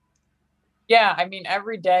Yeah, I mean,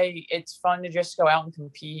 every day it's fun to just go out and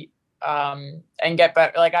compete, and get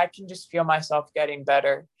better. Like I can just feel myself getting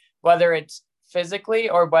better, whether it's physically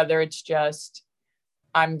or whether it's just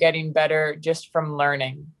I'm getting better just from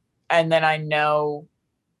learning. And then I know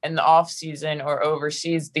in the off season or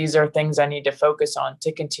overseas, these are things I need to focus on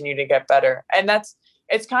to continue to get better. And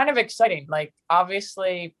it's kind of exciting. Like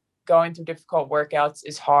obviously going through difficult workouts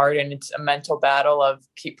is hard and it's a mental battle of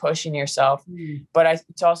keep pushing yourself. But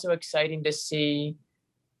it's also exciting to see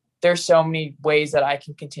there's so many ways that I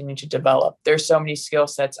can continue to develop. There's so many skill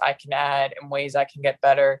sets I can add and ways I can get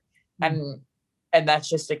better. And that's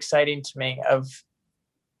just exciting to me of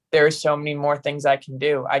there are so many more things I can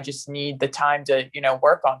do. I just need the time to,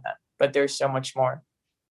 work on them, but there's so much more.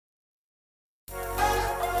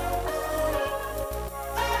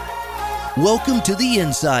 Welcome to the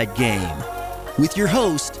Inside Game with your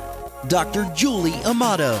host, Dr. Julie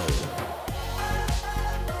Amato.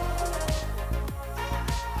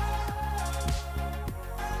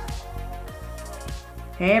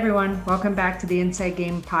 Hey everyone, welcome back to the Inside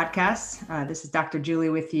Game podcast. This is Dr. Julie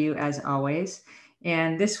with you as always.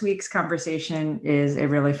 And this week's conversation is a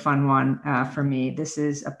really fun one for me. This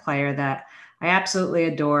is a player that I absolutely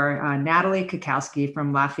adore, Natalie Kucowski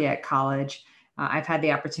from Lafayette College. I've had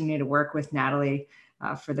the opportunity to work with Natalie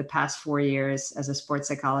for the past 4 years as a sports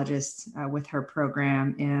psychologist with her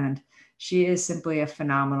program, and she is simply a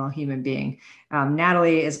phenomenal human being.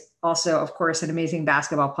 Natalie is also, of course, an amazing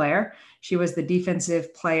basketball player. She was the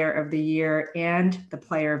Defensive Player of the Year and the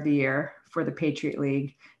Player of the Year for the Patriot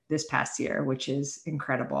League this past year, which is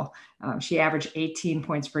incredible. She averaged 18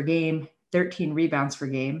 points per game, 13 rebounds per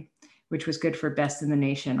game, which was good for best in the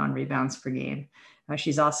nation on rebounds per game.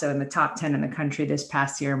 She's also in the top 10 in the country this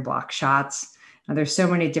past year in block shots. There's so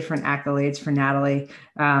many different accolades for Natalie.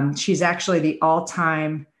 She's actually the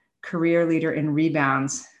all-time career leader in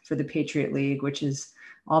rebounds for the Patriot League, which is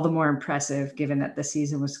all the more impressive given that the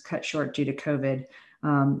season was cut short due to COVID.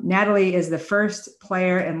 Natalie is the first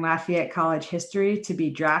player in Lafayette College history to be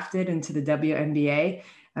drafted into the WNBA.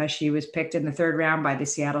 She was picked in the 3rd round by the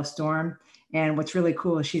Seattle Storm. And what's really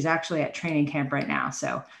cool is she's actually at training camp right now.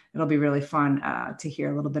 So it'll be really fun to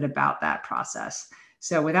hear a little bit about that process.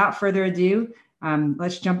 So without further ado,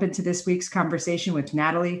 let's jump into this week's conversation with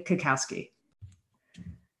Natalie Kucowski.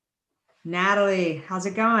 Natalie, how's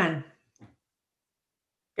it going?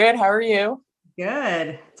 Good. How are you?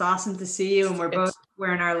 Good. It's awesome to see you. And we're both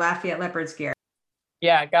wearing our Lafayette Leopards gear.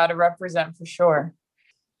 Yeah, got to represent for sure.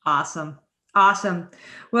 Awesome.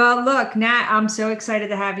 Well, look, Nat, I'm so excited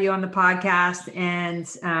to have you on the podcast. And,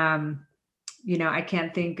 I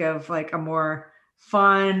can't think of like a more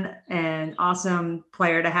fun and awesome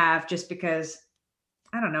player to have just because,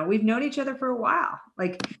 I don't know, we've known each other for a while.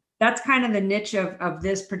 Like that's kind of the niche of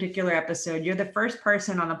this particular episode. You're the first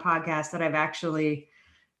person on the podcast that I've actually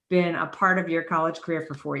been a part of your college career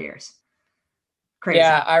for 4 years. Crazy.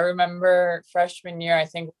 Yeah, I remember freshman year, I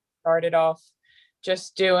think we started off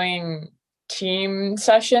just doing team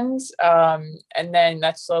sessions. And then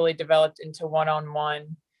that slowly developed into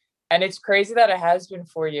one-on-one. And it's crazy that it has been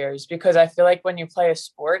 4 years because I feel like when you play a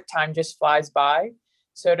sport, time just flies by.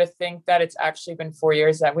 So to think that it's actually been 4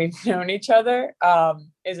 years that we've known each other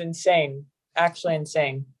is insane, actually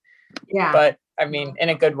insane. Yeah. But I mean, in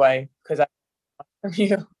a good way, because I from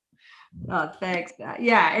you. Oh, thanks.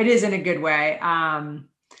 Yeah, it is in a good way.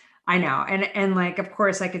 I know. And like, of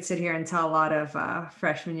course I could sit here and tell a lot of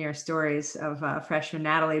freshman year stories of freshman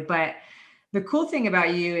Natalie, but the cool thing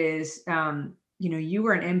about you is, you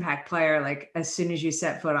were an impact player, like as soon as you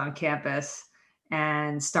set foot on campus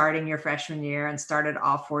and starting your freshman year and started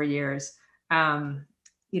all 4 years, and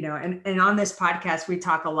on this podcast, we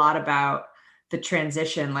talk a lot about the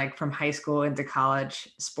transition, like from high school into college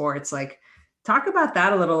sports. Like talk about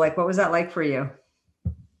that a little, like, what was that like for you?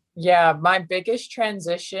 Yeah, my biggest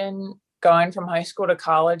transition going from high school to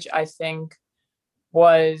college, I think,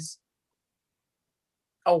 was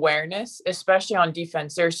awareness, especially on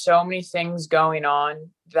defense. There's so many things going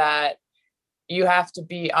on that you have to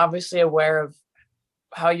be obviously aware of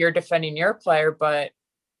how you're defending your player, but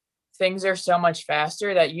things are so much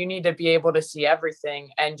faster that you need to be able to see everything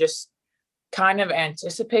and just kind of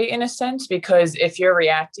anticipate in a sense, because if you're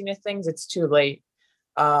reacting to things, it's too late.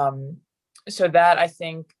 So that I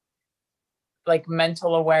think like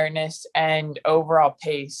mental awareness and overall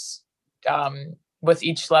pace with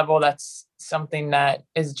each level, that's something that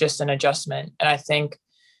is just an adjustment. And I think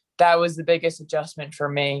that was the biggest adjustment for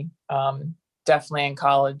me, definitely in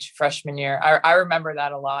college, freshman year. I remember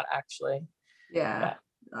that a lot, actually. Yeah.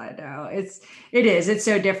 I know it's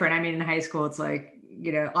so different. I mean, in high school, it's like,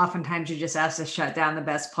 oftentimes you just ask to shut down the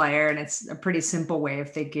best player, and it's a pretty simple way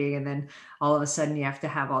of thinking. And then all of a sudden you have to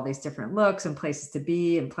have all these different looks and places to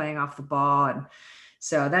be and playing off the ball. And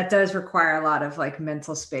so that does require a lot of like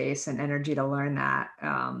mental space and energy to learn that.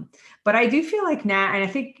 But I do feel like Nat, and I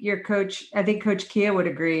think Coach Kia would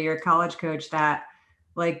agree, your college coach, that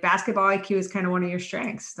like basketball IQ is kind of one of your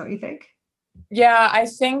strengths, don't you think? Yeah, I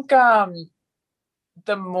think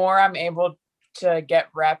the more I'm able to get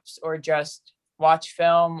reps or just watch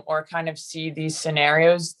film or kind of see these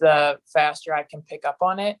scenarios, the faster I can pick up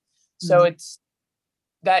on it. So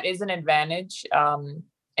that is an advantage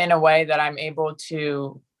in a way that I'm able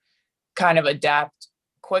to kind of adapt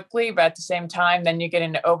quickly, but at the same time, then you get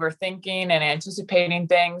into overthinking and anticipating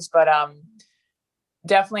things. But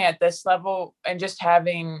definitely at this level and just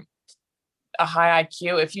having a high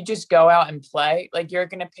IQ, if you just go out and play, like you're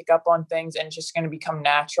going to pick up on things and it's just going to become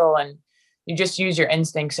natural, and you just use your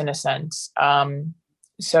instincts in a sense.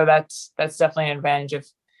 So that's definitely an advantage of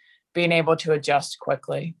being able to adjust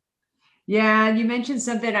quickly. Yeah. You mentioned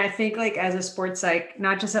something, I think, like as a sports psych,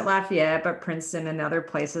 not just at Lafayette, but Princeton and other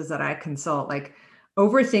places that I consult, like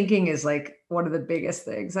overthinking is like one of the biggest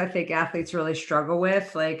things I think athletes really struggle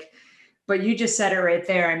with. Like, but you just said it right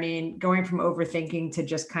there. I mean, going from overthinking to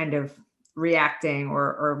just kind of reacting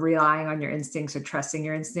or relying on your instincts or trusting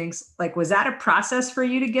your instincts. Like, was that a process for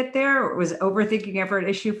you to get there? Or was overthinking ever an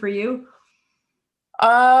issue for you?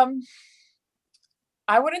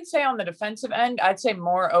 I wouldn't say on the defensive end. I'd say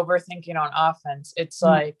more overthinking on offense. It's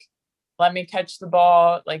like, let me catch the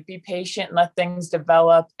ball, like be patient, let things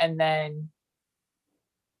develop. And then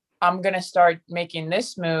I'm going to start making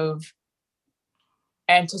this move,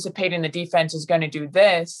 anticipating the defense is going to do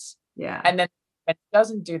this. Yeah. And then it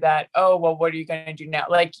doesn't do that. Oh, well, what are you going to do now?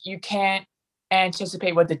 Like you can't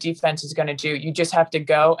anticipate what the defense is going to do. You just have to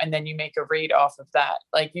go and then you make a read off of that.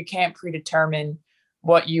 Like you can't predetermine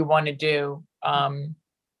what you want to do.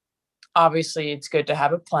 Obviously it's good to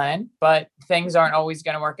have a plan, but things aren't always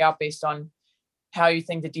going to work out based on how you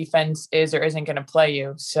think the defense is or isn't going to play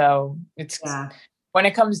you. So it's when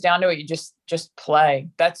it comes down to it, you just play.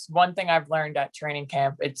 That's one thing I've learned at training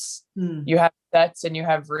camp. It's you have sets and you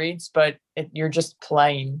have reads, but you're just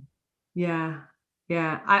playing. Yeah.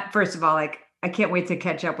 Yeah. First of all, like, I can't wait to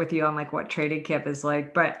catch up with you on like what training camp is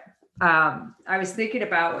like. But I was thinking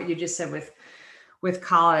about what you just said with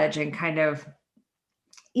college and kind of,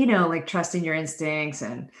 like trusting your instincts,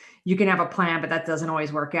 and you can have a plan, but that doesn't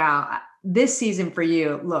always work out. This season for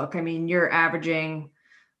you, look, I mean, you're averaging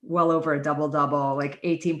well over a double, like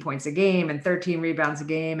 18 points a game and 13 rebounds a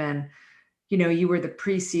game. And, you were the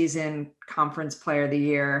preseason conference player of the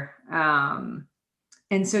year.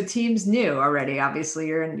 And so teams knew already, obviously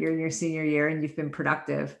you're in your senior year and you've been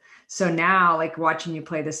productive. So now, like watching you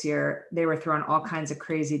play this year, they were throwing all kinds of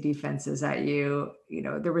crazy defenses at you.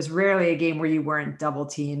 There was rarely a game where you weren't double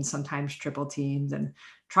teamed, sometimes triple teamed and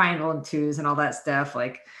triangle and twos and all that stuff.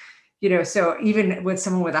 Like, so even with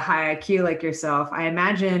someone with a high IQ like yourself, I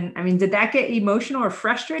imagine, I mean, did that get emotional or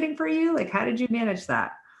frustrating for you? Like, how did you manage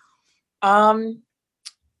that? I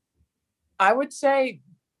would say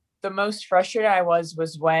the most frustrated I was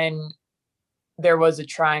when there was a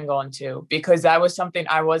triangle and two, because that was something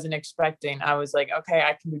I wasn't expecting. I was like, okay,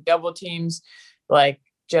 I can do double teams, like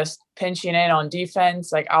just pinching in on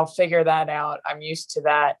defense. Like I'll figure that out. I'm used to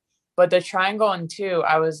that. But the triangle and two,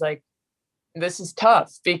 I was like, this is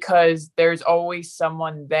tough because there's always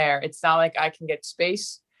someone there. It's not like I can get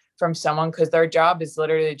space from someone because their job is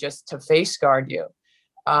literally just to face guard you.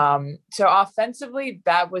 So offensively,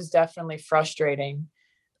 that was definitely frustrating.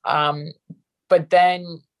 But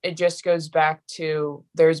then it just goes back to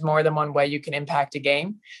there's more than one way you can impact a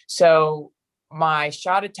game. So my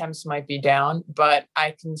shot attempts might be down, but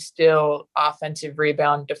I can still offensive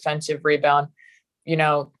rebound, defensive rebound,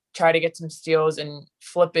 try to get some steals and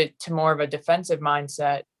flip it to more of a defensive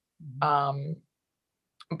mindset.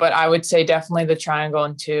 But I would say definitely the triangle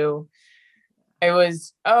and two. It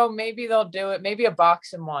was, maybe they'll do it. Maybe a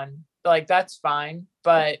box and one, like that's fine.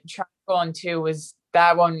 But triangle and two was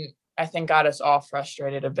that one. I think got us all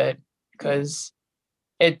frustrated a bit because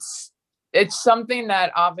it's something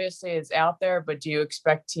that obviously is out there, but do you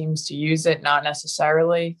expect teams to use it? Not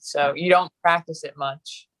necessarily. So you don't practice it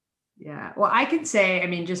much. Yeah. Well, I can say, I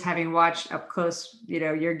mean, just having watched up close,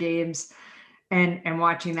 your games and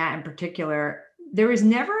watching that in particular, there was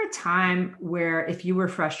never a time where if you were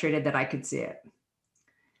frustrated that I could see it.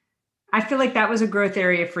 I feel like that was a growth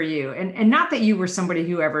area for you. And not that you were somebody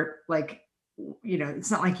who ever like,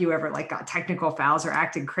 it's not like you ever like got technical fouls or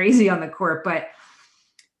acted crazy on the court, but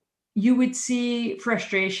you would see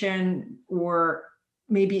frustration or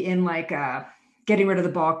maybe in like getting rid of the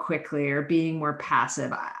ball quickly or being more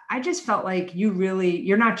passive. I just felt like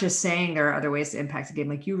you're not just saying there are other ways to impact the game.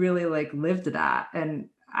 Like you really like lived that. And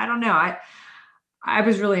I don't know. I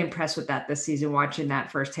was really impressed with that this season, watching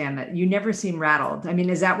that firsthand, that you never seem rattled. I mean,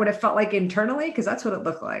 is that what it felt like internally? Because that's what it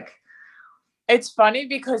looked like. It's funny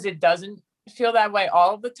because it doesn't feel that way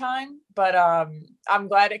all of the time, but I'm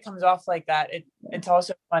glad it comes off like that. It's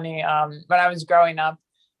also funny when I was growing up,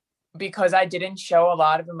 because I didn't show a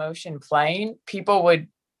lot of emotion playing, people would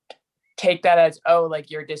take that as, oh, like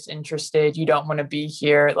you're disinterested, you don't want to be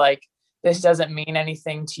here, like this doesn't mean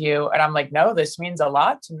anything to you. And I'm like, no, this means a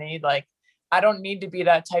lot to me. Like I don't need to be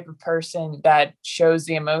that type of person that shows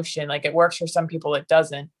the emotion. Like it works for some people, it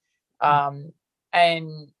doesn't.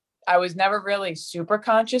 And I was never really super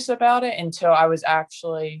conscious about it until I was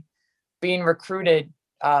actually being recruited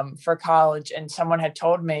for college, and someone had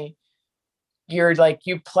told me,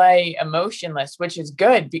 you play emotionless, which is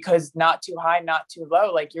good because not too high, not too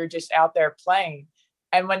low. Like you're just out there playing.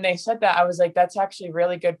 And when they said that, I was like, that's actually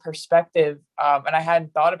really good perspective. And I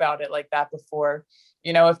hadn't thought about it like that before.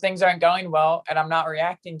 If things aren't going well and I'm not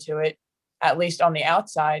reacting to it, at least on the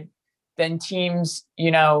outside, then teams,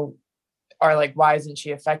 are like, why isn't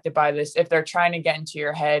she affected by this? If they're trying to get into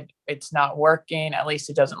your head, it's not working. At least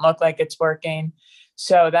it doesn't look like it's working.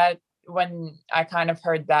 So that when I kind of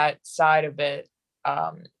heard that side of it,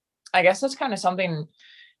 I guess that's kind of something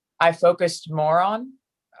I focused more on,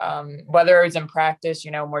 whether it was in practice,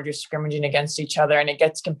 we're just scrimmaging against each other and it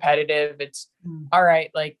gets competitive. It's all right.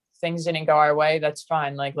 Like things didn't go our way. That's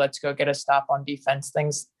fine. Like, let's go get a stop on defense,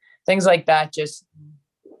 things like that. Just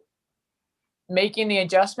making the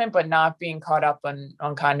adjustment, but not being caught up on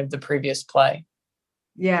kind of the previous play.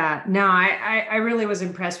 Yeah, no, I really was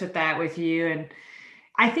impressed with that with you. And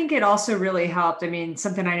I think it also really helped. I mean,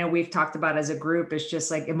 something I know we've talked about as a group is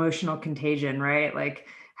just like emotional contagion, right? Like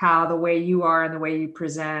how the way you are and the way you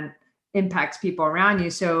present impacts people around you.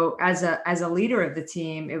 So as a leader of the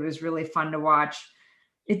team, it was really fun to watch.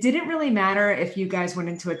 It didn't really matter if you guys went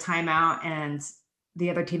into a timeout and the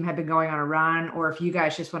other team had been going on a run, or if you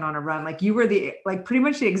guys just went on a run. Like you were pretty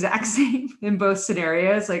much the exact same in both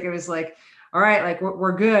scenarios. Like it was like, all right, like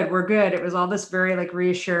we're good. It was all this very like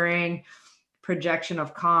reassuring projection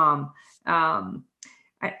of calm. I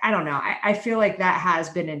don't know. I feel like that has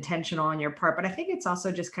been intentional on your part, but I think it's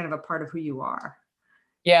also just kind of a part of who you are.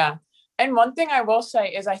 Yeah. And one thing I will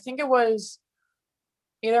say is I think it was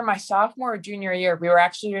either my sophomore or junior year, we were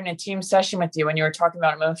actually doing a team session with you when you were talking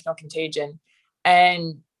about emotional contagion.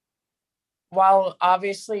 And while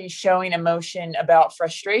obviously showing emotion about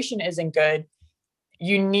frustration isn't good,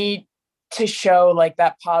 you need to show like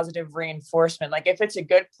that positive reinforcement. Like if it's a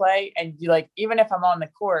good play and you like, even if I'm on the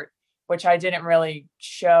court, which I didn't really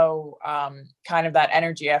show kind of that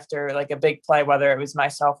energy after like a big play, whether it was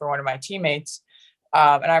myself or one of my teammates.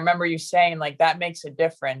 And I remember you saying like, that makes a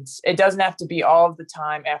difference. It doesn't have to be all of the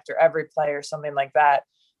time after every play or something like that.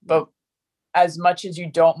 But as much as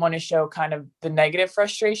you don't want to show kind of the negative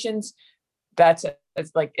frustrations,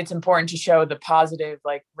 it's important to show the positive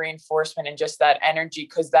like reinforcement and just that energy,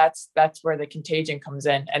 because that's where the contagion comes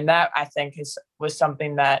in. And that I think was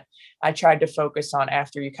something that I tried to focus on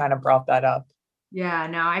after you kind of brought that up. Yeah,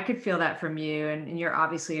 no, I could feel that from you. And you're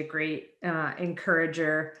obviously a great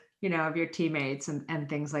encourager, of your teammates and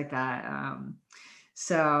things like that.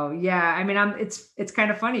 So yeah, I mean, it's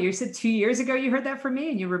kind of funny. You said 2 years ago you heard that from me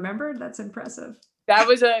and you remembered. That's impressive. That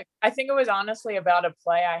was I think it was honestly about a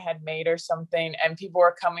play I had made or something, and people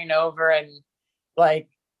were coming over and like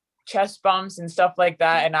chest bumps and stuff like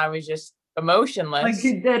that. And I was just emotionless.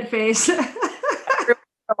 Like dead face. After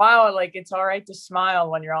a while, like, it's all right to smile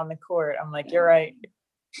when you're on the court. I'm like, you're right.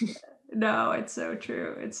 No, it's so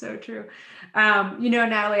true. It's so true.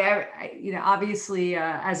 Natalie, I obviously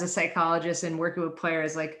as a psychologist and working with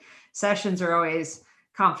players, like sessions are always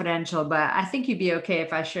confidential, but I think you'd be okay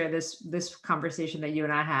if I share this conversation that you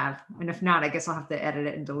and I have. And if not, I guess I'll have to edit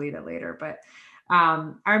it and delete it later. But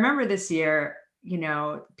I remember this year,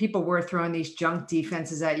 people were throwing these junk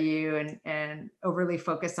defenses at you and overly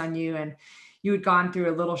focused on you. And you had gone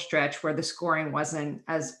through a little stretch where the scoring wasn't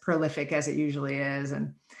as prolific as it usually is.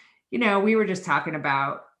 And, we were just talking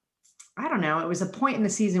about, I don't know, it was a point in the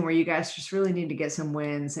season where you guys just really need to get some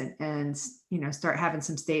wins and start having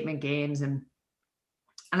some statement games. And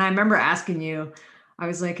I remember asking you, I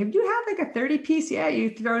was like, have you had like a 30 piece yet?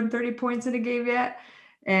 You thrown 30 points in a game yet?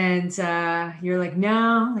 And you're like,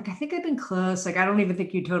 no, like, I think I've been close. Like, I don't even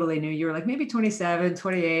think you totally knew. You were like, maybe 27,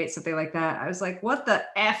 28, something like that. I was like, what the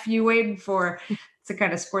F you waiting for? It's the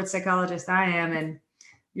kind of sports psychologist I am. And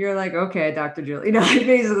you're like, okay, Dr. Julie, like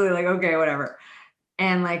basically like, okay, whatever.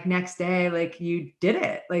 And like next day, like you did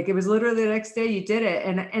it. Like it was literally the next day you did it.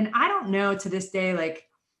 And I don't know to this day, like,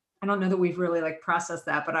 I don't know that we've really like processed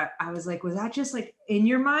that, but I was like, was that just like in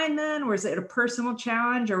your mind then? Or was it a personal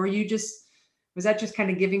challenge? Or was that just kind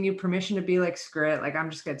of giving you permission to be like, screw it, like, I'm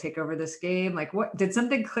just going to take over this game? Like, what, did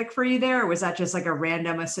something click for you there? Or was that just like a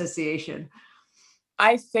random association?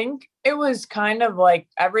 I think it was kind of like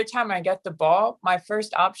every time I get the ball, my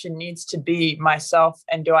first option needs to be myself.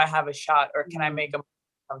 And do I have a shot, or can I make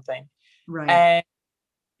something? Right. And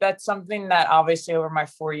that's something that obviously over my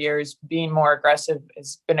 4 years being more aggressive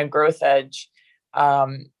has been a growth edge.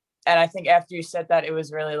 And I think after you said that, it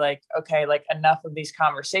was really like, okay, like enough of these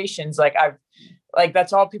conversations. Like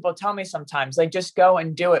that's all people tell me sometimes, like, just go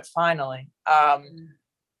and do it finally.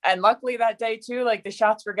 And luckily that day too, like the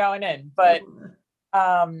shots were going in, but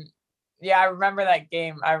yeah, I remember that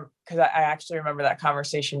game. Cause I actually remember that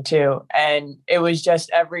conversation too. And it was just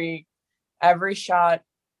every shot,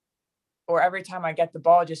 or every time I get the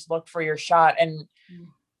ball, just look for your shot. And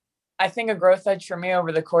I think a growth edge for me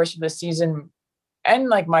over the course of the season and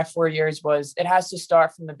like my 4 years was, it has to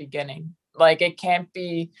start from the beginning. Like it can't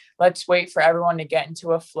be, let's wait for everyone to get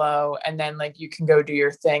into a flow and then like you can go do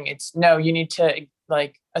your thing. It's no, you need to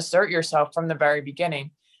like assert yourself from the very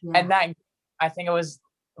beginning. Yeah. And that, I think it was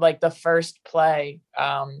like the first play,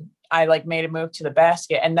 I like made a move to the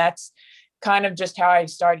basket, and that's kind of just how I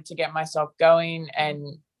started to get myself going.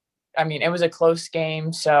 And I mean, it was a close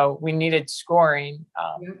game, so we needed scoring.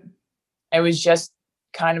 It was just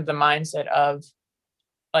kind of the mindset of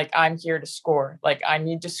like, I'm here to score. Like, I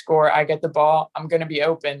need to score. I get the ball. I'm going to be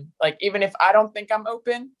open. Like, even if I don't think I'm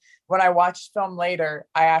open, when I watched film later,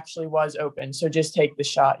 I actually was open. So just take the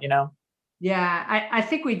shot, you know? Yeah. I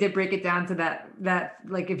think we did break it down to that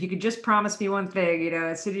like, if you could just promise me one thing, you know,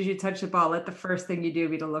 as soon as you touch the ball, let the first thing you do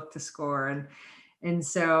be to look to score. And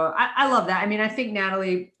so I love that. I mean, I think,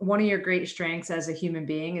 Natalie, one of your great strengths as a human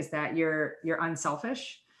being is that you're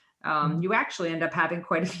unselfish. You actually end up having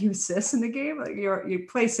quite a few assists in the game. Like you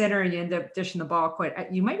play center and you end up dishing the ball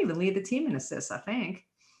you might even lead the team in assists, I think,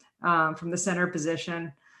 from the center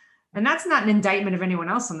position. And that's not an indictment of anyone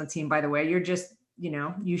else on the team, by the way. You're just, you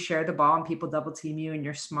know, you share the ball and people double team you, and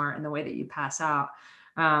you're smart in the way that you pass out.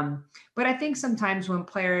 But I think sometimes when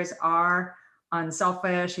players are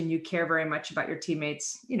unselfish and you care very much about your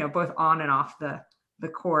teammates, you know, both on and off the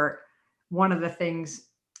court, one of the things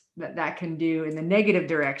that can do in the negative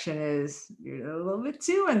direction is you're a little bit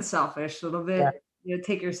too unselfish, a little bit, you know,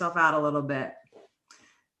 take yourself out a little bit.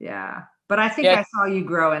 Yeah. But I think I saw you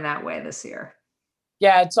grow in that way this year.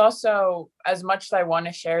 Yeah. It's also, as much as I want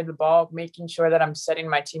to share the ball, making sure that I'm setting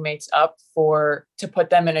my teammates up to put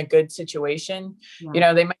them in a good situation. Yeah. You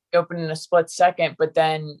know, they might be open in a split second, but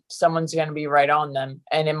then someone's going to be right on them.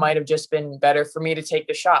 And it might've just been better for me to take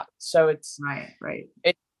the shot. So it's right.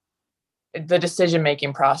 The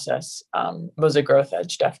decision-making process was a growth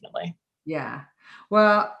edge, definitely. Yeah.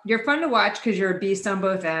 Well, you're fun to watch because you're a beast on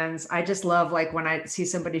both ends. I just love like when I see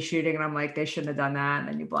somebody shooting and I'm like, they shouldn't have done that. And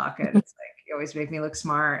then you block it. It's like, you always make me look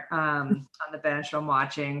smart on the bench when I'm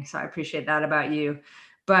watching. So I appreciate that about you.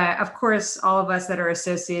 But of course, all of us that are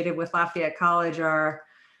associated with Lafayette College are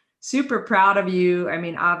super proud of you. I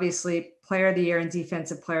mean, obviously, player of the year and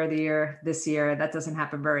defensive player of the year this year. That doesn't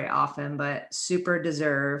happen very often, but super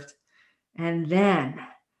deserved. And then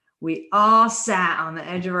we all sat on the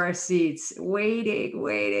edge of our seats,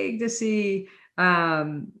 waiting to see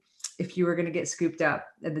if you were going to get scooped up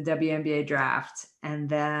at the WNBA draft. And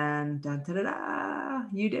then,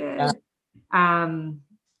 you did.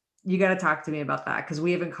 You got to talk to me about that because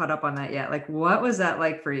we haven't caught up on that yet. Like, what was that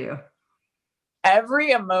like for you?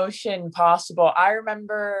 Every emotion possible. I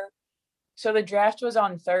remember, so the draft was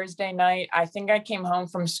on Thursday night. I think I came home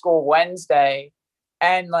from school Wednesday,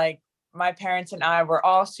 and like, my parents and I were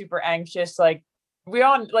all super anxious. Like, we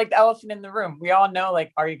all, like the elephant in the room, we all know,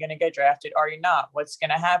 like, are you going to get drafted? Are you not? What's going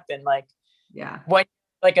to happen? Like, when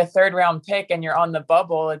like a 3rd round pick and you're on the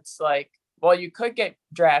bubble, it's like, well, you could get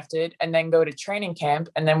drafted and then go to training camp.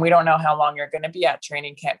 And then we don't know how long you're going to be at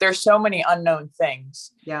training camp. There's so many unknown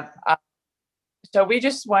things. Yeah. So we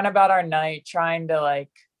just went about our night trying to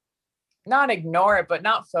like, not ignore it, but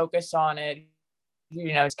not focus on it,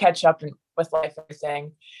 you know, catch up with life,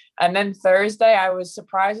 everything. And then Thursday, I was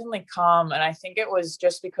surprisingly calm. And I think it was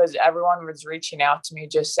just because everyone was reaching out to me,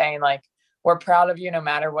 just saying like, we're proud of you no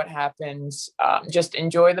matter what happens. Just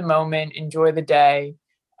enjoy the moment, enjoy the day.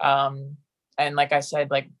 And like I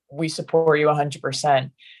said, like, we support you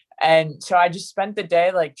 100%. And so I just spent the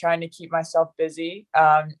day like trying to keep myself busy.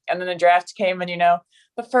 And then the draft came, and, you know,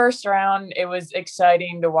 the first round, it was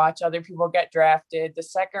exciting to watch other people get drafted. The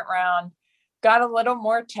second round, got a little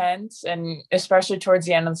more tense, and especially towards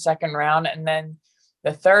the end of the second round. And then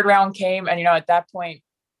the third round came, and, at that point,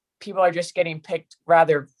 people are just getting picked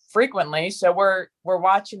rather frequently. So we're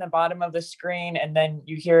watching the bottom of the screen, and then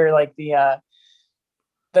you hear like the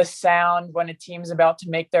sound when a team's about to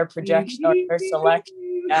make their projection or their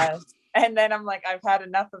selection. Yes. And then I'm like, I've had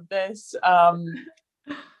enough of this.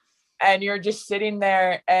 And you're just sitting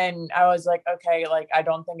there, and I was like, okay, like, I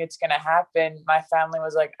don't think it's going to happen. My family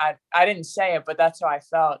was like, I didn't say it, but that's how I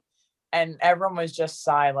felt. And everyone was just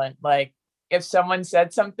silent. Like, if someone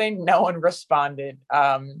said something, no one responded.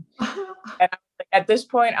 And at this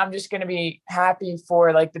point, I'm just going to be happy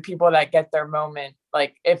for like the people that get their moment.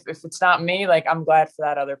 Like, if it's not me, like, I'm glad for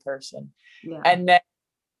that other person. Yeah. And then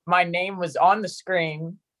my name was on the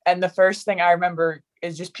screen, and the first thing I remember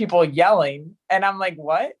is just people yelling, and I'm like,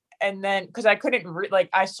 what? And then, because I couldn't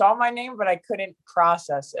I saw my name, but I couldn't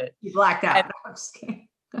process it. You blacked out.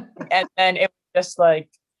 And then it was just like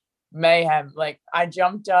mayhem. Like, I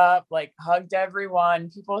jumped up, like, hugged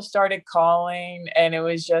everyone. People started calling, and it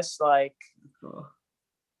was just like, cool.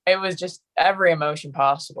 It was just every emotion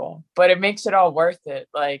possible, but it makes it all worth it.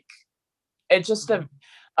 Like, it's just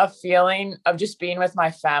a feeling of just being with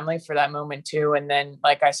my family for that moment too. And then,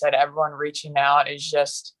 like I said, everyone reaching out is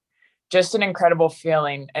just an incredible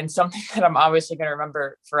feeling, and something that I'm obviously going to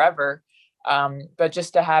remember forever. But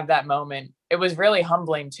just to have that moment, it was really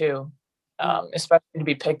humbling too, especially to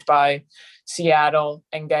be picked by Seattle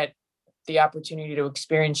and get the opportunity to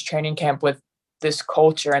experience training camp with this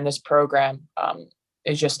culture and this program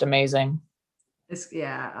is just amazing.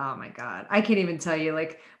 Yeah. Oh my God. I can't even tell you,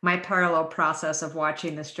 like, my parallel process of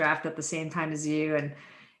watching this draft at the same time as you. And,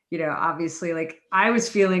 obviously, like, I was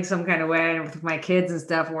feeling some kind of way, and with my kids and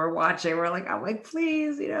stuff, we're watching, I'm like,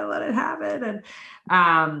 please, let it happen. And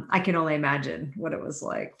I can only imagine what it was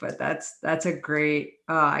like, but that's a great,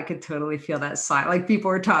 I could totally feel that sign. Like,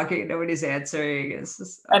 people are talking, nobody's answering. It's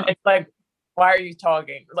just, and it's like, why are you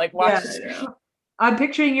talking? Like, watch. Yeah, I'm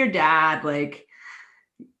picturing your dad, like,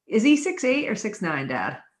 is he 6'8" or 6'9",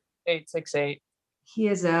 Dad? 6'8". He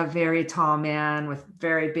is a very tall man with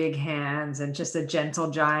very big hands and just a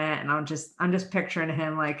gentle giant. And I'm just picturing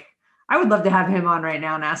him. Like, I would love to have him on right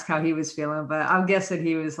now and ask how he was feeling, but I'm guessing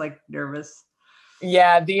he was like nervous.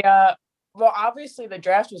 Yeah. Well, obviously the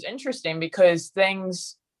draft was interesting because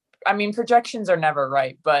projections are never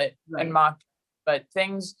right, but and mock, but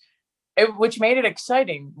which made it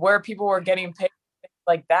exciting where people were getting picked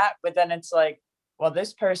like that. But then it's like, well,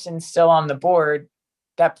 this person's still on the board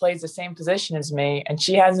that plays the same position as me, and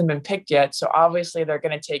she hasn't been picked yet. So obviously they're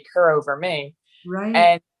going to take her over me. Right.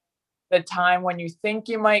 And the time when you think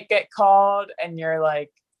you might get called, and you're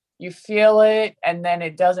like, you feel it, and then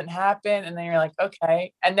it doesn't happen. And then you're like,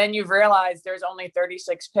 okay. And then you realize there's only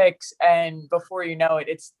 36 picks. And before you know it,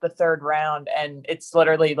 it's the third round, and it's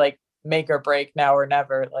literally like make or break, now or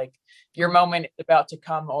never. Like, your moment is about to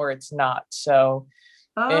come or it's not. So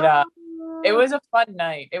it was a fun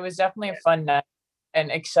night. It was definitely a fun night and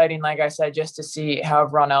exciting, like I said, just to see how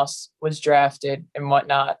everyone else was drafted and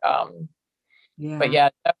whatnot. But yeah,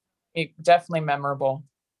 definitely memorable.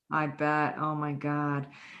 I bet. Oh my God.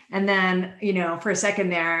 And then, for a second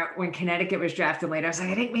there, when Connecticut was drafted late, I was like,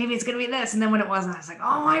 I think maybe it's going to be this. And then when it wasn't, I was like,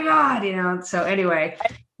 oh my God, So anyway,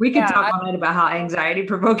 we could talk all night about how anxiety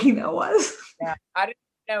provoking that was. Yeah. I didn't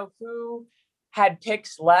know who had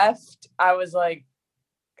picks left. I was like,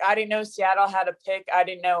 I didn't know Seattle had a pick. I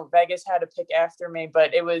didn't know Vegas had a pick after me,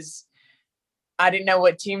 but I didn't know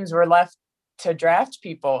what teams were left to draft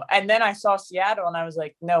people. And then I saw Seattle, and I was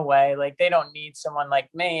like, no way. Like, they don't need someone like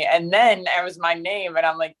me. And then it was my name, and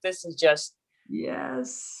I'm like, this is just,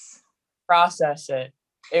 yes. Process it.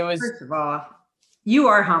 It was, first of all, you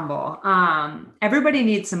are humble. Everybody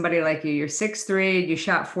needs somebody like you. You're 6'3". You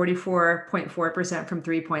shot 44.4% from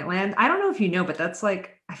 3-point land. I don't know if you know, but that's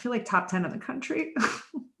like, I feel like top 10 in the country.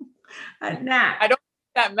 Nah. I don't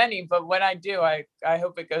shoot that many, but when I do, I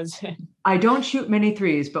hope it goes in. I don't shoot many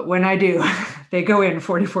threes, but when I do, they go in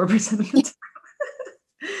 44% of the time.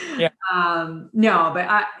 Yeah. No,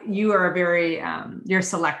 but you are very, you're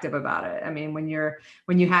selective about it. I mean, when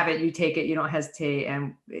you have it, you take it, you don't hesitate.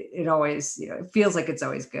 And it always, it feels like it's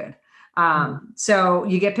always good. So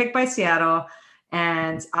you get picked by Seattle,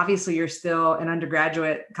 and obviously you're still an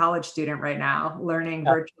undergraduate college student right now, learning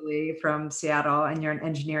virtually from Seattle, and you're an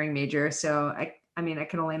engineering major. So I mean, I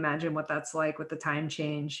can only imagine what that's like with the time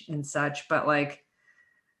change and such, but like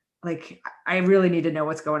I really need to know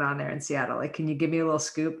what's going on there in Seattle. Like, can you give me a little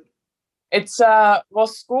scoop? It's well,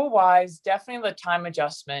 school wise, definitely the time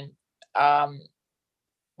adjustment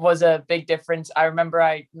was a big difference. I remember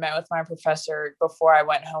I met with my professor before I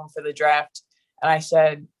went home for the draft, and I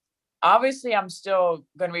said, obviously I'm still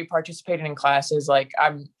going to be participating in classes. Like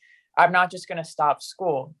I'm not just going to stop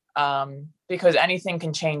school because anything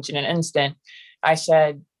can change in an instant. I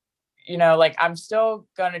said, like I'm still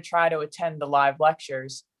going to try to attend the live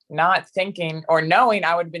lectures, not thinking or knowing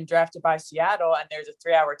I would have been drafted by Seattle and there's a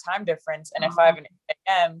 3-hour time difference. And if I have an 8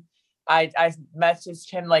 a.m., I messaged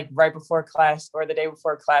him like right before class or the day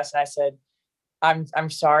before class. And I said, I'm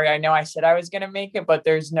sorry. I know I said I was going to make it, but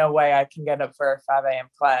there's no way I can get up for a 5 a.m.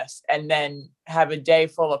 class and then have a day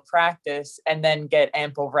full of practice and then get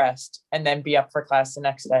ample rest and then be up for class the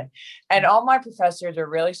next day. And all my professors are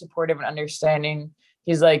really supportive and understanding.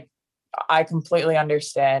 He's like, I completely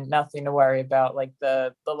understand. Nothing to worry about. Like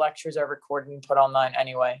the lectures are recorded and put online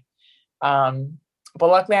anyway. But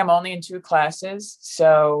luckily I'm only in 2 classes.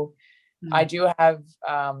 So I do have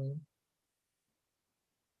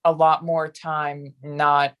a lot more time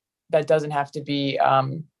that doesn't have to be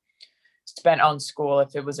spent on school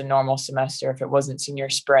if it was a normal semester, if it wasn't senior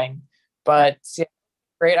spring. But yeah,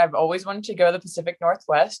 great. I've always wanted to go to the Pacific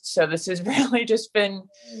Northwest. So this has really just been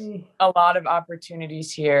a lot of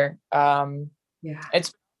opportunities here.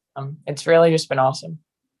 It's really just been awesome.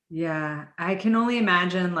 Yeah. I can only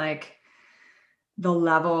imagine like the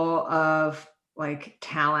level of like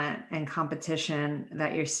talent and competition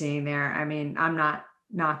that you're seeing there. I mean, I'm not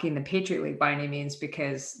knocking the Patriot League by any means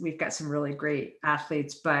because we've got some really great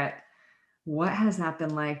athletes, but what has that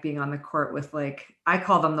been like being on the court with like, I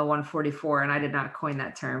call them the 144 and I did not coin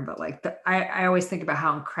that term, but like I always think about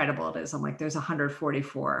how incredible it is. I'm like, there's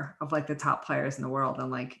 144 of like the top players in the world.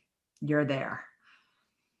 And like, you're there.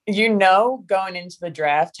 Going into the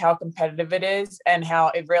draft, how competitive it is and how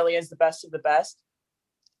it really is the best of the best.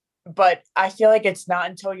 But I feel like it's not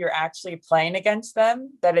until you're actually playing against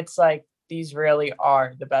them that it's like, these really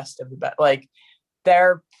are the best of the best. Like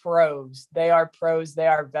they're pros. They are pros. They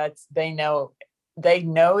are vets. They know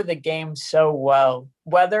the game so well,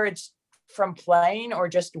 whether it's from playing or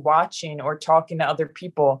just watching or talking to other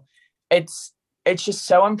people. It's just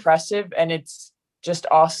so impressive. And it's just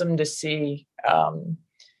awesome to see.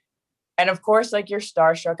 And of course, like you're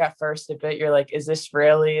starstruck at first a bit. You're like, is this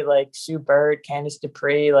really like Sue Bird, Candace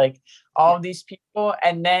Dupree, like all of these people?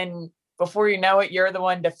 And then before you know it, you're the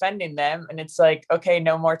one defending them. And it's like, okay,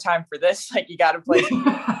 no more time for this. Like you got to play.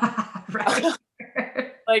 Right.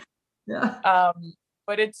 Like, yeah.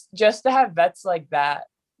 But it's just to have vets like that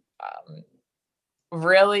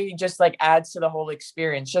really just like adds to the whole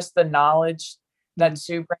experience. Just the knowledge that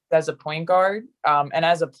Sue brings as a point guard and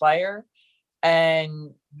as a player.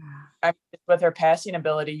 And I mean, with her passing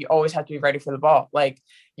ability, you always have to be ready for the ball. Like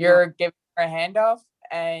you're giving her a handoff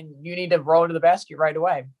and you need to roll to the basket right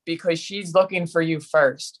away because she's looking for you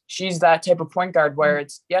first. She's that type of point guard where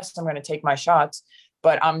it's, yes, I'm going to take my shots,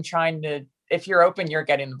 but I'm trying to, if you're open, you're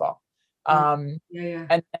getting the ball.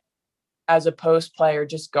 And as a post player,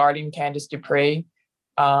 just guarding Candace Dupree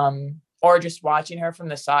or just watching her from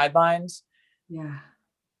the sidelines. Yeah.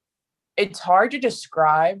 It's hard to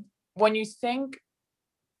describe. When you think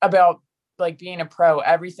about like being a pro,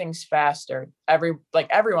 everything's faster.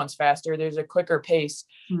 Everyone's faster. There's a quicker pace,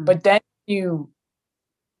 but then you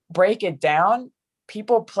break it down.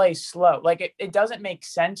 People play slow. Like it doesn't make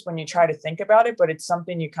sense when you try to think about it, but it's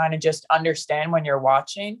something you kind of just understand when you're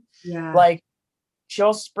watching. Yeah. Like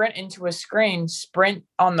she'll sprint into a screen, sprint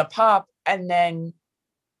on the pop, and then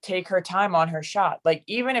take her time on her shot. Like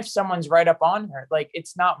even if someone's right up on her, like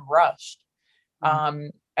it's not rushed.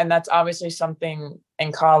 And that's obviously something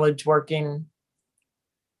in college working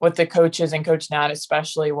with the coaches and Coach Nat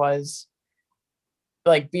especially was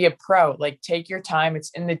like, be a pro, like take your time. It's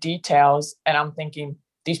in the details. And I'm thinking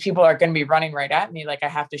these people are going to be running right at me. Like I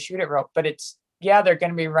have to shoot it rope, but they're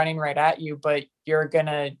going to be running right at you, but you're going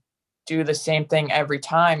to do the same thing every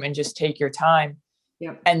time and just take your time.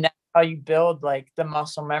 Yep. And that's how you build like the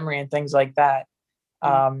muscle memory and things like that.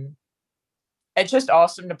 It's just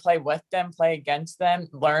awesome to play with them, play against them,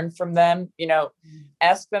 learn from them,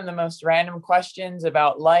 ask them the most random questions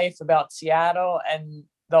about life, about Seattle, and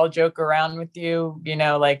they'll joke around with you,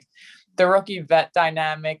 like the rookie vet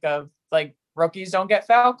dynamic of like rookies don't get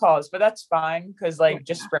foul calls, but that's fine. Cause like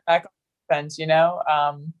just sprint back on defense,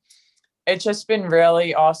 it's just been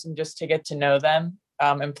really awesome just to get to know them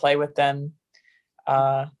and play with them.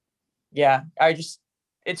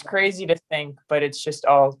 It's crazy to think, but it's just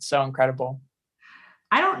all so incredible.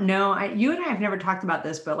 I don't know. You and I have never talked about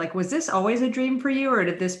this, but like, was this always a dream for you, or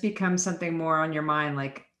did this become something more on your mind,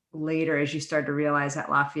 like later as you started to realize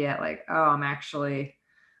at Lafayette, like, oh, I'm actually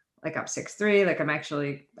like up 6'3", like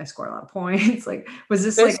I score a lot of points. Like, was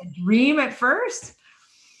this like a dream at first?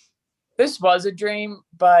 This was a dream,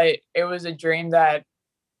 but it was a dream that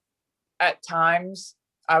at times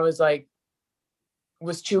I was like,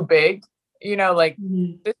 was too big, like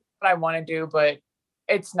this is what I want to do, but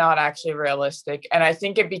it's not actually realistic. And I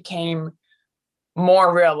think it became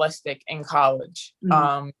more realistic in college.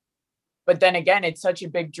 But then again, it's such a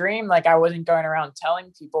big dream. Like I wasn't going around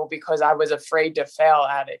telling people because I was afraid to fail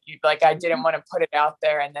at it. Like I didn't want to put it out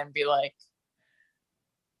there and then be like,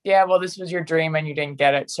 yeah, well, this was your dream and you didn't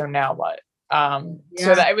get it. So now what?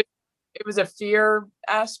 So that it was a fear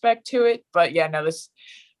aspect to it. But yeah, no, this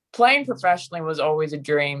playing professionally was always a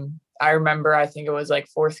dream. I remember, I think it was like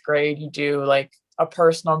 4th grade, you do like a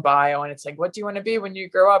personal bio and it's like, what do you want to be when you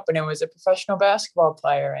grow up? And it was a professional basketball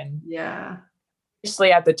player. And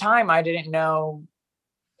obviously at the time I didn't know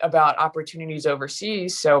about opportunities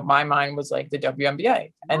overseas. So my mind was like the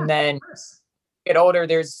WNBA. And then get older,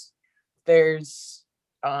 there's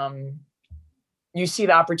you see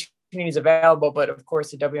the opportunities available, but of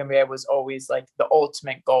course the WNBA was always like the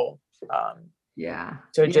ultimate goal.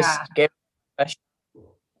 So just gave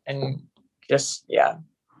and just,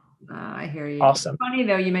 I hear you. Awesome. It's funny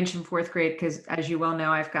though, you mentioned 4th grade, because as you well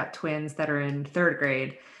know, I've got twins that are in 3rd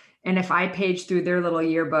grade. And if I page through their little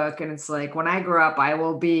yearbook and it's like, when I grow up, I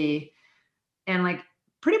will be, and like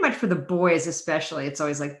pretty much for the boys, especially, it's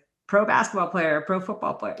always like pro basketball player, pro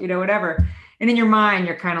football player, whatever. And in your mind,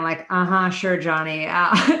 you're kind of like, sure, Johnny.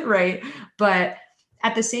 Right. But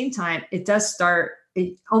at the same time, it does start,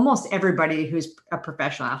 almost everybody who's a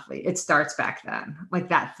professional athlete, it starts back then, like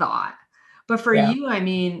that thought. But for you, I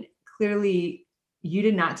mean, clearly you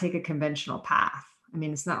did not take a conventional path. I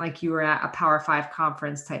mean, it's not like you were at a Power 5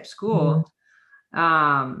 conference type school.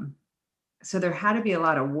 So there had to be a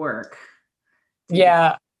lot of work.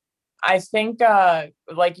 Yeah. I think,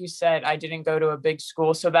 like you said, I didn't go to a big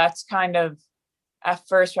school. So that's kind of, at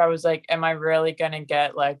first I was like, am I really going to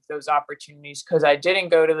get like those opportunities? Because I didn't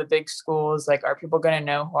go to the big schools. Like, are people going to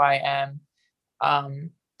know who I am?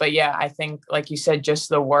 But yeah, I think, like you said, just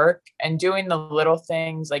the work and doing the little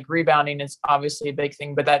things, like rebounding is obviously a big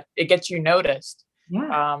thing, but that it gets you noticed.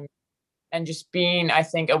 And just being, I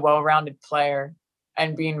think, a well-rounded player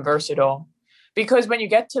and being versatile. Because when you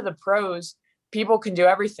get to the pros, people can do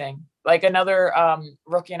everything. Like another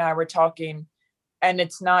rookie and I were talking, and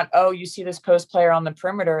it's not, oh, you see this post player on the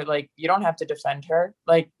perimeter, like you don't have to defend her.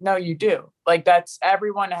 Like, no, you do. Like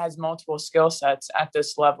everyone has multiple skill sets at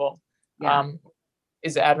this level.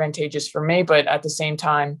 Is advantageous for me, but at the same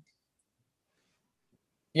time,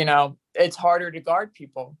 it's harder to guard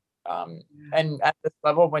people. And at this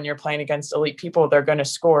level, when you're playing against elite people, they're going to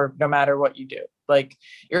score no matter what you do. Like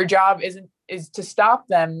your job is to stop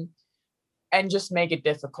them and just make it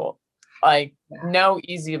difficult. Like no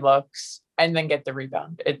easy looks and then get the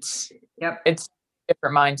rebound. It's a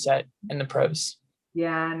different mindset in the pros.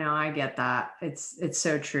 Yeah, no, I get that. It's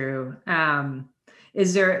so true.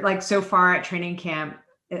 Is there, like, so far at training camp,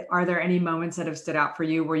 are there any moments that have stood out for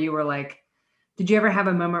you where you were like, did you ever have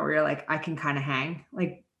a moment where you're like, I can kind of hang?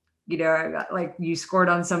 Like, like you scored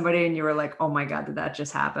on somebody and you were like, oh my God, did that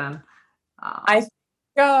just happen? I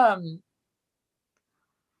think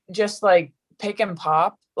just like pick and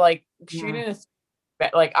pop, like shooting,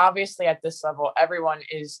 like obviously at this level, everyone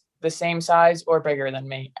is the same size or bigger than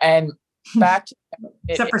me. And back to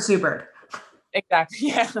except for Subert. Exactly.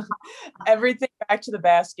 Yeah. Everything back to the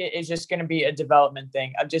basket is just going to be a development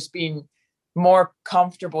thing of just being more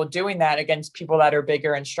comfortable doing that against people that are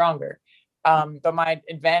bigger and stronger. But my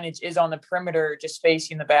advantage is on the perimeter, just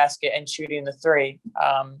facing the basket and shooting the three.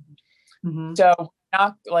 So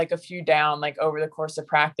knock like a few down, like over the course of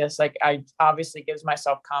practice, like I obviously gives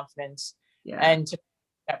myself confidence. And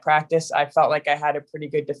at practice, I felt like I had a pretty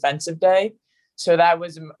good defensive day. So that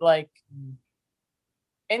was like,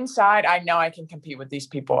 inside, I know I can compete with these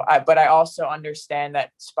people, but I also understand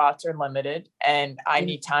that spots are limited and I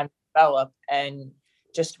need time to develop. And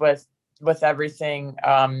just with everything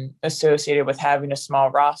associated with having a small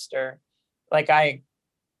roster, like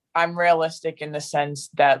I'm realistic in the sense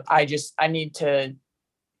that I need to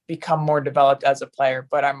become more developed as a player,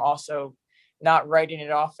 but I'm also not writing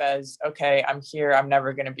it off as, okay, I'm here, I'm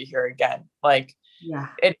never going to be here again. Like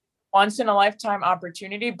it's once in a lifetime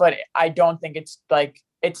opportunity, but I don't think it's like,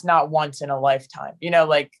 it's not once in a lifetime,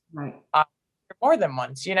 like more than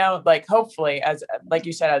once, like hopefully as, like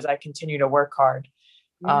you said, as I continue to work hard.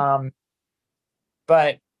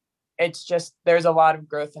 But it's just, there's a lot of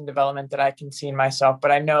growth and development that I can see in myself,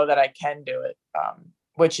 but I know that I can do it.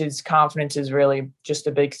 Which is confidence is really just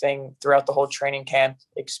a big thing throughout the whole training camp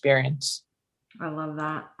experience. I love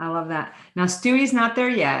that. Now Stewie's not there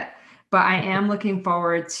yet, but I am looking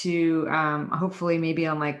forward to hopefully maybe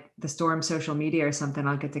on like the Storm social media or something,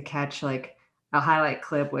 I'll get to catch like a highlight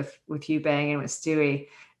clip with you banging with Stewie.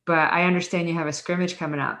 but I understand you have a scrimmage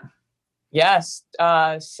coming up. Yes.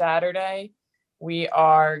 Saturday, we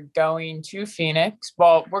are going to Phoenix.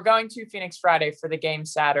 Well, we're going to Phoenix Friday for the game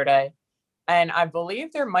Saturday. And I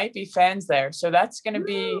believe there might be fans there. So that's going to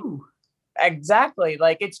be exactly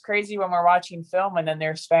like, it's crazy when we're watching film and then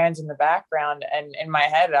there's fans in the background. And in my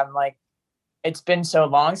head, I'm like, it's been so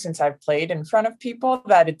long since I've played in front of people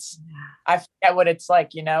that I forget what it's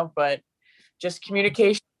like, but just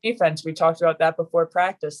communication defense. We talked about that before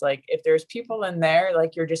practice. Like if there's people in there,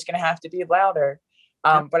 like you're just going to have to be louder.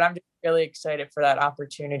 But I'm just really excited for that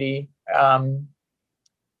opportunity.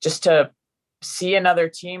 Just to see another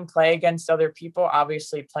team play against other people.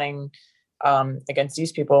 Obviously playing against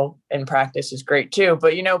these people in practice is great too,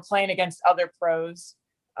 but playing against other pros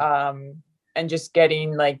and just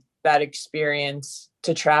getting like that experience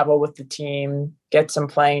to travel with the team, get some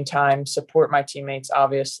playing time, support my teammates,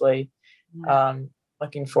 obviously.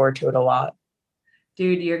 Looking forward to it a lot.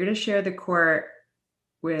 Dude, you're going to share the court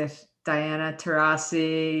with Diana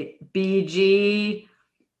Taurasi, BG,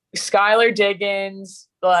 Skylar Diggins,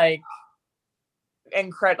 like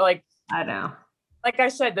incredible. Like I know. Like I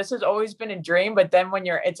said, this has always been a dream, but then when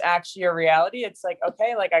it's actually a reality, it's like,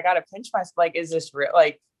 okay, like I got to pinch myself. Like, is this real?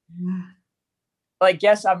 Like,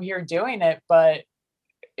 yes, I'm here doing it, but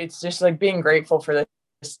it's just like being grateful for this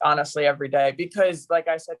honestly every day, because like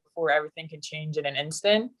I said before, everything can change in an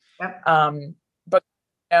instant. Yep. But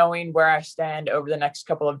knowing where I stand over the next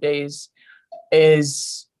couple of days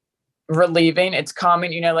is relieving. It's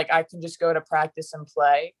calming, like I can just go to practice and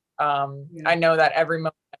play. I know that every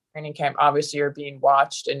moment at training camp, obviously you're being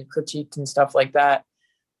watched and critiqued and stuff like that,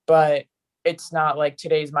 but it's not like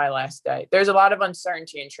today's my last day. There's a lot of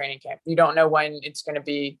uncertainty in training camp. You don't know when it's going to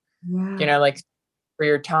be, like for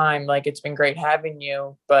your time. Like it's been great having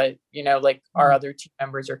you, but like our other team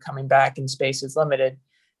members are coming back and space is limited.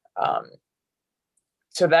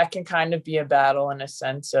 So that can kind of be a battle in a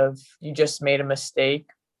sense of you just made a mistake,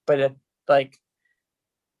 but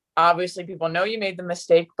obviously people know you made the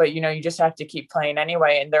mistake, but you just have to keep playing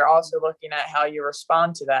anyway. And they're also looking at how you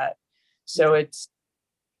respond to that. So it's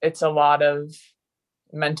a lot of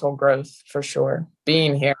mental growth for sure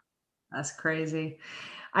being here. That's crazy.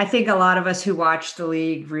 I think a lot of us who watch the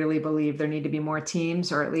league really believe there need to be more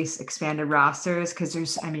teams or at least expanded rosters.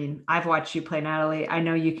 Cause I've watched you play, Natalie. I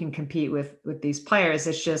know you can compete with these players.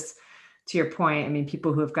 It's just, to your point,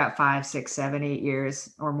 people who have got 5, 6, 7, 8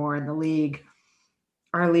 years or more in the league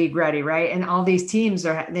are league ready, right? And all these teams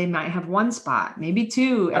they might have one spot, maybe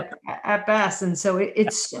two at best. And so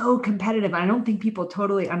it's so competitive. I don't think people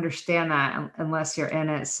totally understand that unless you're in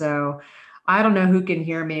it. So I don't know who can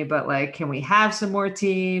hear me, but like, can we have some more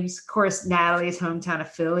teams? Of course, Natalie's hometown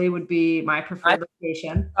of Philly would be my preferred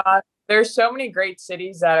location. There's so many great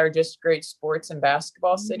cities that are just great sports and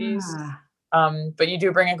basketball cities. But you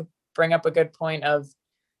do bring up a good point of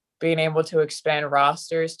being able to expand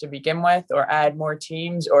rosters to begin with, or add more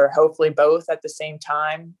teams, or hopefully both at the same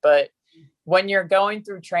time. But when you're going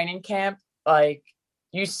through training camp, like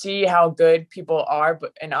you see how good people are,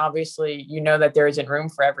 and obviously that there isn't room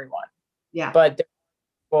for everyone. Yeah. But there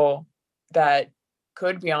are people that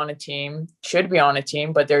could be on a team, should be on a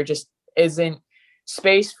team, but there just isn't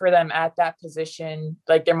space for them at that position.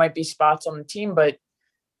 Like there might be spots on the team, but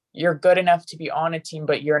you're good enough to be on a team,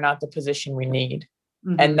 but you're not the position we need.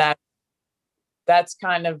 Mm-hmm. And that's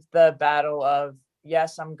kind of the battle of,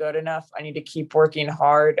 yes, I'm good enough. I need to keep working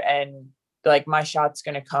hard, and like my shot's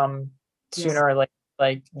going to come sooner or later.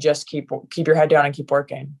 Like just keep your head down and keep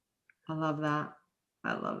working. I love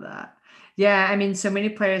that. Yeah. So many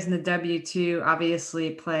players in the W2 obviously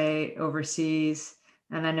play overseas.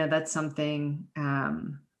 And I know that's something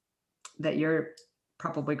that you're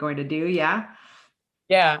probably going to do. Yeah.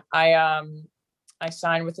 Yeah. I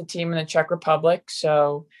signed with a team in the Czech Republic.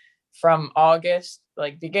 So from August,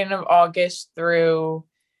 like beginning of August through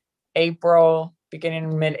April,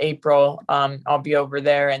 beginning mid-April, I'll be over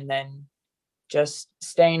there, and then just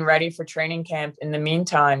staying ready for training camp. In the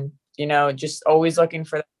meantime, just always looking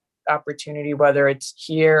for that opportunity, whether it's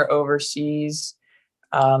here, overseas,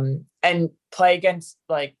 and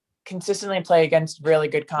consistently play against really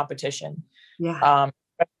good competition. Yeah.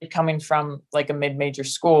 Coming from like a mid-major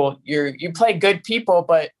school, you play good people,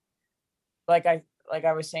 but like I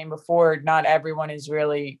was saying before, not everyone is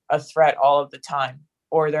really a threat all of the time,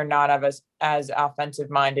 or they're not as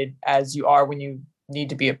offensive minded as you are when you need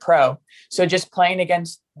to be a pro. So just playing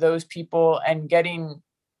against those people and getting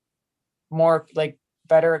more like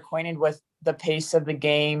better acquainted with the pace of the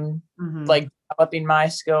game, mm-hmm. like developing my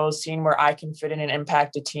skills, seeing where I can fit in and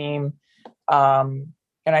impact a team.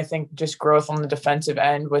 And I think just growth on the defensive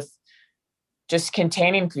end with just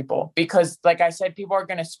containing people, because like I said, people are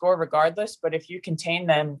going to score regardless, but if you contain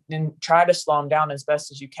them and try to slow them down as best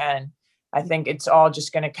as you can, I think it's all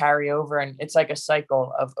just going to carry over. And it's like a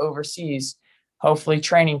cycle of overseas, hopefully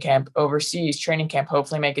training camp, overseas training camp,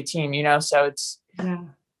 hopefully make a team, so it's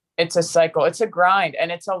a cycle, it's a grind. And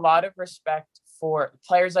it's a lot of respect for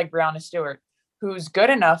players like Brianna Stewart, who's good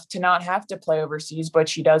enough to not have to play overseas, but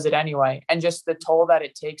she does it anyway. And just the toll that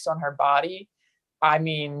it takes on her body. I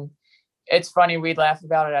mean, it's funny, we laugh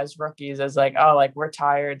about it as rookies as like, oh, like we're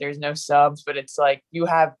tired, there's no subs, but it's like you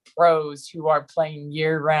have pros who are playing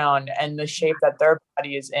year round, and the shape that their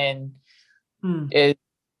body is in is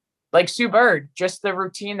like Sue Bird, just the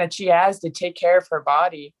routine that she has to take care of her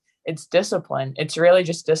body. It's discipline. It's really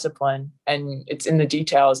just discipline, and it's in the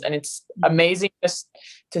details. And it's amazing just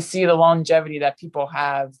to see the longevity that people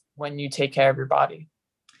have when you take care of your body.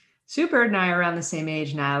 Sue Bird and I are around the same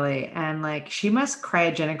age, Natalie, and like she must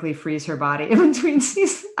cryogenically freeze her body in between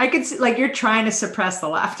seasons. I could see, like, you're trying to suppress the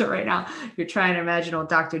laughter right now. You're trying to imagine old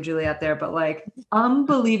Dr. Julie out there, but like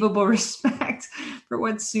unbelievable respect for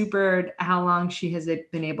what Sue Bird, how long she has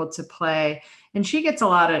been able to play. And she gets a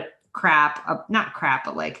lot of crap, not crap,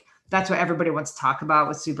 but like that's what everybody wants to talk about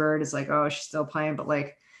with Sue Bird is like, oh, she's still playing, but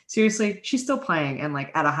like seriously, she's still playing and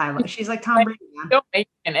like at a high level. She's like Tom Brady. Still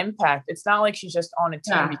making an impact. It's not like she's just on a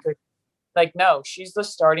team because, like, no, she's the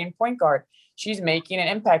starting point guard. She's making an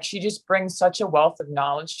impact. She just brings such a wealth of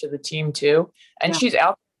knowledge to the team too, and she's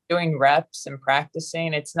out doing reps and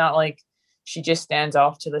practicing. It's not like she just stands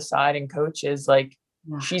off to the side and coaches. Like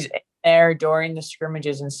she's in there during the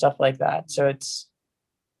scrimmages and stuff like that. So it's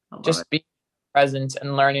just being present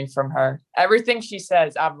and learning from her. Everything she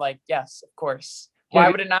says, I'm like, yes, of course. Why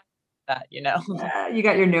would it not be that, Yeah, you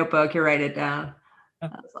got your notebook, you write it down.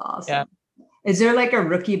 That's awesome. Yeah. Is there like a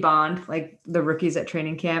rookie bond, like the rookies at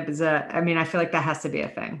training camp? I feel like that has to be a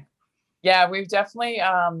thing. Yeah, we've definitely,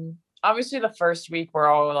 obviously the first week we're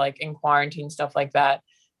all like in quarantine, stuff like that.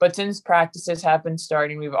 But since practices have been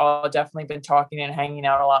starting, we've all definitely been talking and hanging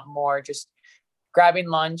out a lot more, just grabbing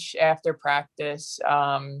lunch after practice,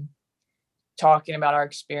 talking about our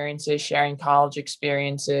experiences, sharing college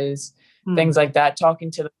experiences, things like that,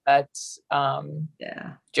 talking to the vets,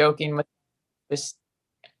 joking with, just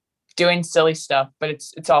doing silly stuff, but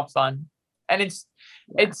it's all fun. And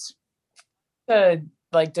it's to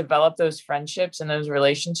like develop those friendships and those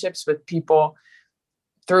relationships with people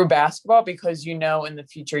through basketball, because in the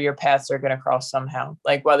future your paths are going to cross somehow,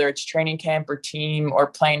 like whether it's training camp or team or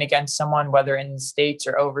playing against someone, whether in the States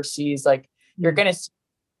or overseas, like you're going to see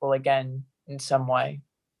people again in some way.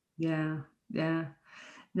 Yeah.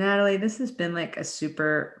 Natalie, this has been like a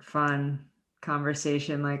super fun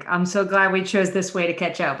conversation. Like, I'm so glad we chose this way to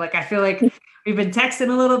catch up. Like, I feel like we've been texting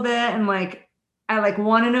a little bit and like, I like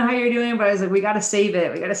want to know how you're doing, but I was like, we got to save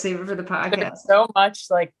it. We got to save it for the podcast. There's so much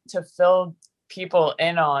like to fill people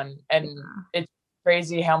in on, and it's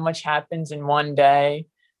crazy how much happens in one day.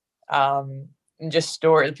 And just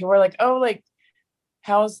stories. People are like, oh, like,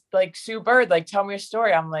 how's like Sue Bird? Like, tell me a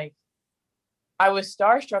story. I'm like, I was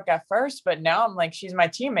starstruck at first, but now I'm like, she's my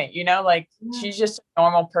teammate, she's just a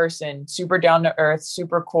normal person, super down to earth,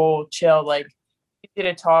 super cool, chill, like easy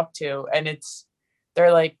to talk to. And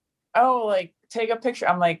they're like, oh, like take a picture.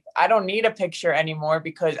 I'm like, I don't need a picture anymore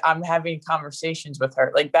because I'm having conversations with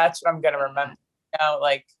her. Like, that's what I'm going to remember.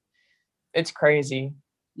 Like it's crazy.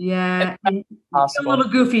 Yeah. It's a little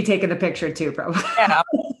goofy taking the picture too, probably. Yeah.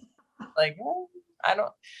 Like, I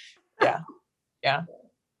don't, yeah.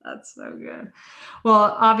 That's so good.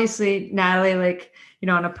 Well, obviously, Natalie, like,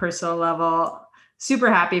 on a personal level,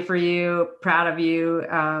 super happy for you, proud of you.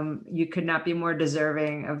 You could not be more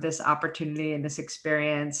deserving of this opportunity and this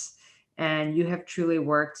experience. And you have truly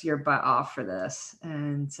worked your butt off for this.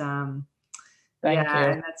 And Thank you.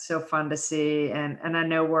 And that's so fun to see. And I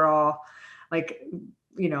know we're all like,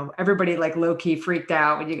 everybody like low key freaked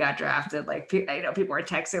out when you got drafted. Like, people were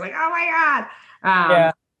texting like, oh my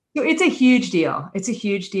God. So it's a huge deal. It's a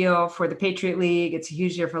huge deal for the Patriot League. It's a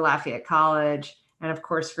huge deal for Lafayette College. And of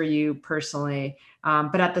course for you personally.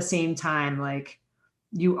 But at the same time, like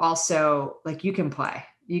you also, like you can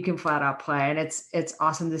flat out play. And it's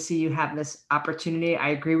awesome to see you have this opportunity. I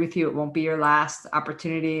agree with you. It won't be your last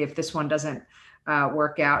opportunity if this one doesn't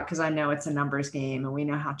work out, because I know it's a numbers game and we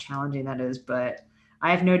know how challenging that is, but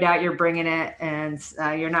I have no doubt you're bringing it, and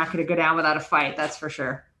you're not going to go down without a fight. That's for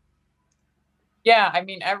sure. Yeah, I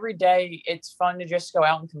mean, every day it's fun to just go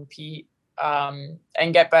out and compete and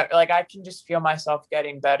get better. Like I can just feel myself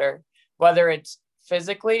getting better, whether it's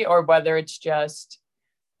physically or whether it's just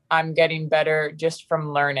I'm getting better just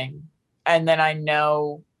from learning. And then I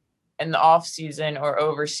know in the off season or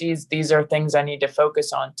overseas, these are things I need to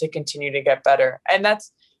focus on to continue to get better. And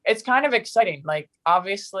it's kind of exciting. Like,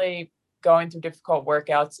 obviously going through difficult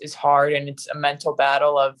workouts is hard, and it's a mental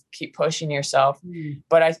battle of keep pushing yourself.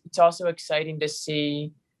 But it's also exciting to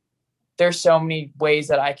see there's so many ways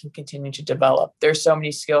that I can continue to develop. There's so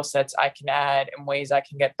many skill sets I can add and ways I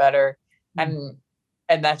can get better. And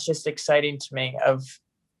that's just exciting to me.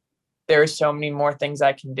 There are so many more things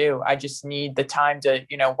I can do. I just need the time to,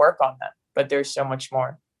 work on them, but there's so much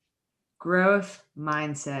more. Growth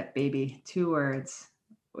mindset, baby. 2 words,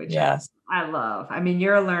 which yes. I love. I mean,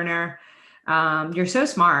 you're a learner. You're so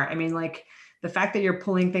smart. I mean, like, the fact that you're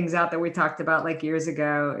pulling things out that we talked about like years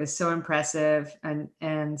ago is so impressive. And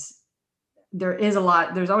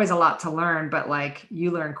there's always a lot to learn, but like,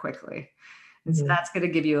 you learn quickly. And so that's going to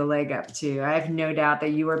give you a leg up too. I have no doubt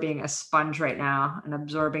that you are being a sponge right now and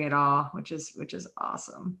absorbing it all, which is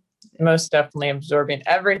awesome. Most definitely absorbing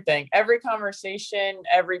everything, every conversation,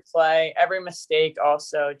 every play, every mistake,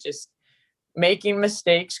 also just making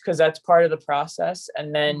mistakes, because that's part of the process.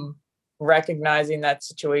 And then recognizing that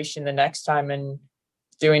situation the next time and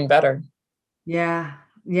doing better. Yeah.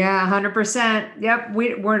 100%. Yep.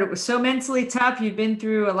 We're so mentally tough. You've been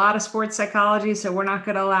through a lot of sports psychology, so we're not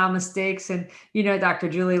going to allow mistakes. And, Dr.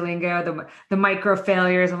 Julie lingo, the micro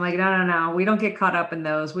failures. I'm like, no. We don't get caught up in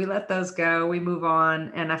those. We let those go. We move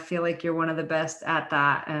on. And I feel like you're one of the best at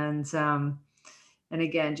that. And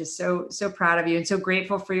again, just so proud of you and so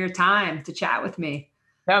grateful for your time to chat with me.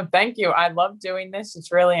 No, thank you. I love doing this.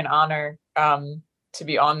 It's really an honor to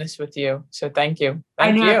be on this with you. So thank you.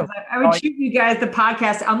 Thank you. I would shoot you guys the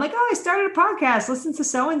podcast. I'm like, I started a podcast, listen to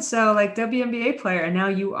so-and-so, like WNBA player. And now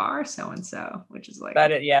you are so-and-so, which is like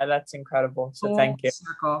that's incredible. So thank you.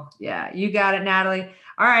 Circle. Yeah, you got it, Natalie.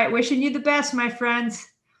 All right. Wishing you the best, my friends.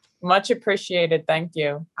 Much appreciated. Thank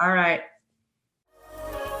you. All right.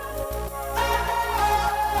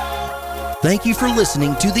 Thank you for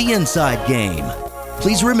listening to The Inside Game.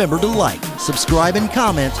 Please remember to like, subscribe, and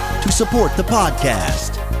comment to support the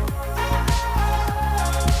podcast.